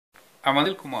I'm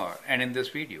Anil Kumar, and in this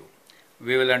video,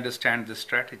 we will understand the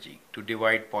strategy to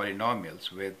divide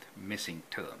polynomials with missing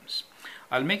terms.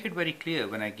 I'll make it very clear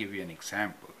when I give you an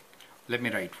example. Let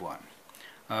me write one.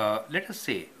 Let us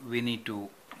say we need to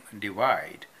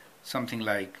divide something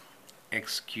like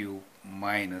x cubed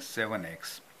minus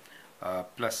 7x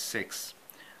plus 6.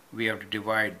 We have to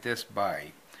divide this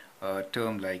by a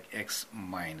term like x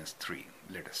minus 3,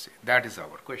 let us say. That is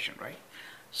our question, right?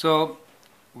 So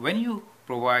when you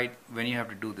have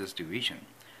to do this division,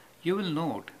 you will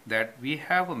note that we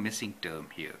have a missing term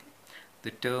here.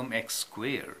 The term x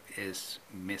square is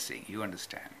missing, you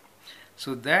understand.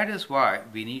 So that is why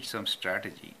we need some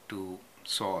strategy to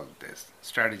solve this.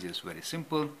 Strategy is very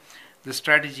simple. The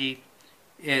strategy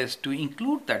is to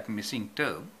include that missing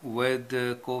term with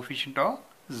the coefficient of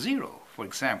 0. For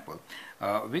example,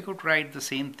 we could write the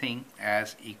same thing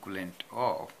as equivalent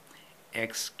of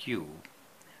x cubed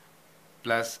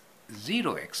plus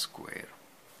 0x square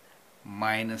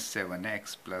minus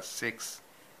 7x plus 6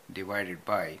 divided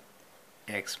by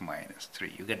x minus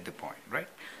 3. You get the point, right?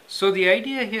 So the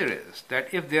idea here is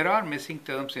that if there are missing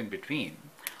terms in between,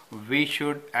 we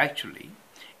should actually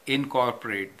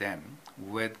incorporate them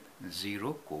with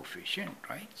 0 coefficient,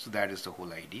 right? So that is the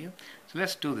whole idea. So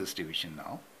let's do this division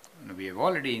now. We have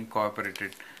already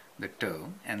incorporated the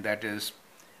term, and that is,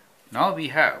 now we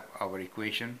have our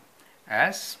equation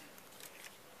as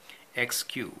x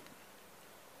cubed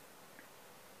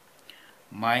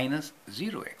minus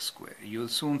 0x square. You will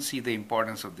soon see the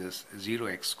importance of this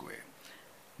 0x square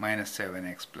minus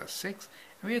 7x plus 6.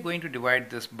 And we are going to divide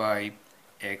this by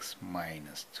x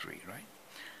minus 3, right?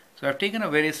 So I've taken a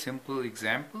very simple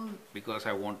example because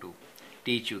I want to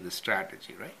teach you the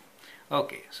strategy, right?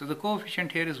 Okay, so the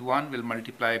coefficient here is 1. We'll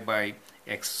multiply by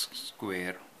x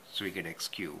square, so we get x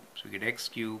cubed. So we get x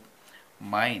cubed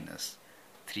minus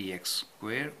 3x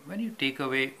square. When you take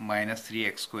away minus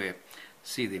 3x square,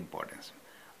 see the importance.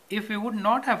 If we would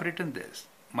not have written this,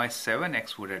 my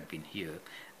 7x would have been here,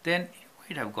 then you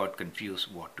might have got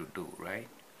confused what to do, right?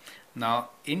 Now,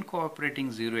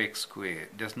 incorporating 0x square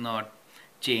does not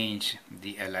change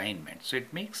the alignment, so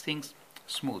it makes things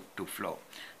smooth to flow.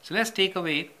 So let's take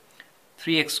away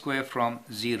 3x square from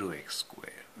 0x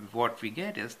square. What we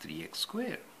get is 3x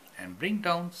square, and bring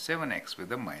down 7x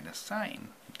with a minus sign.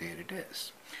 There it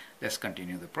is. Let's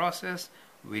continue the process.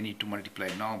 We need to multiply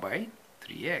now by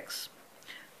 3x.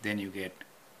 Then you get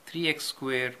 3x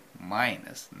square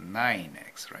minus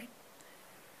 9x, right?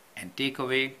 And take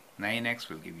away 9x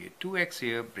will give you 2x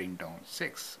here, bring down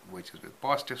 6, which is with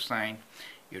positive sign.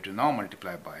 You have to now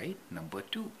multiply by number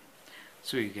 2.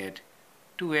 So you get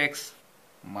 2x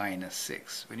minus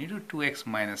 6. When you do 2x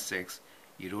minus 6,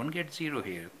 you don't get 0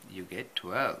 here, you get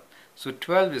 12. So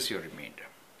 12 is your remainder.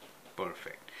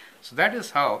 Perfect. So that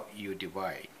is how you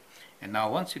divide. And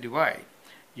now once you divide,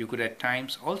 you could at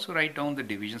times also write down the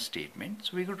division statement.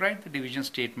 So we could write the division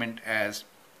statement as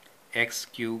x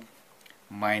cubed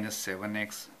minus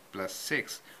 7x plus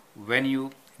 6. When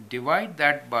you divide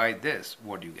that by this,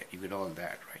 what do you get? You get all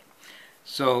that, right?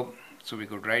 So we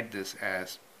could write this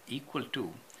as equal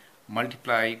to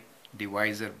multiply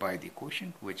divisor by the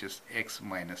quotient, which is x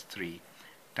minus 3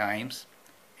 times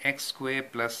x square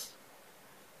plus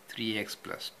 3x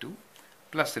plus 2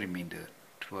 plus the remainder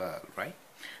 12, right?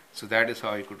 So that is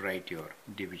how you could write your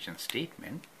division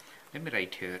statement. Let me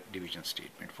write here division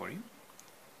statement for you.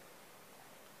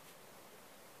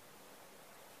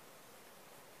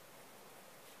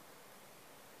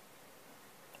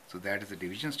 So that is the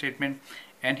division statement.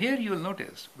 And here you will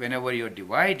notice whenever you are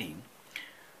dividing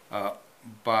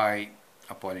by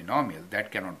a polynomial,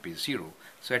 that cannot be 0.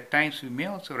 So at times we may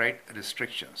also write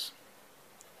restrictions.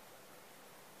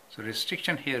 So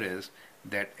restriction here is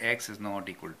that x is not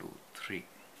equal to 3,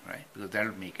 right? Because that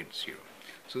will make it 0.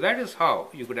 So that is how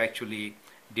you could actually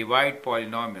divide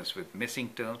polynomials with missing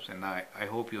terms, and I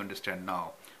hope you understand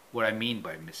now what I mean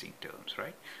by missing terms,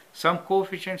 right? Some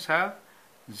coefficients have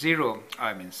 0,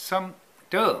 some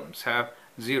terms have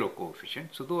 0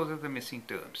 coefficient, so those are the missing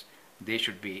terms. They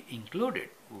should be included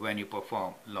when you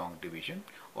perform long division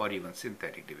or even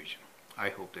synthetic division. I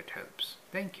hope that helps.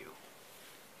 Thank you.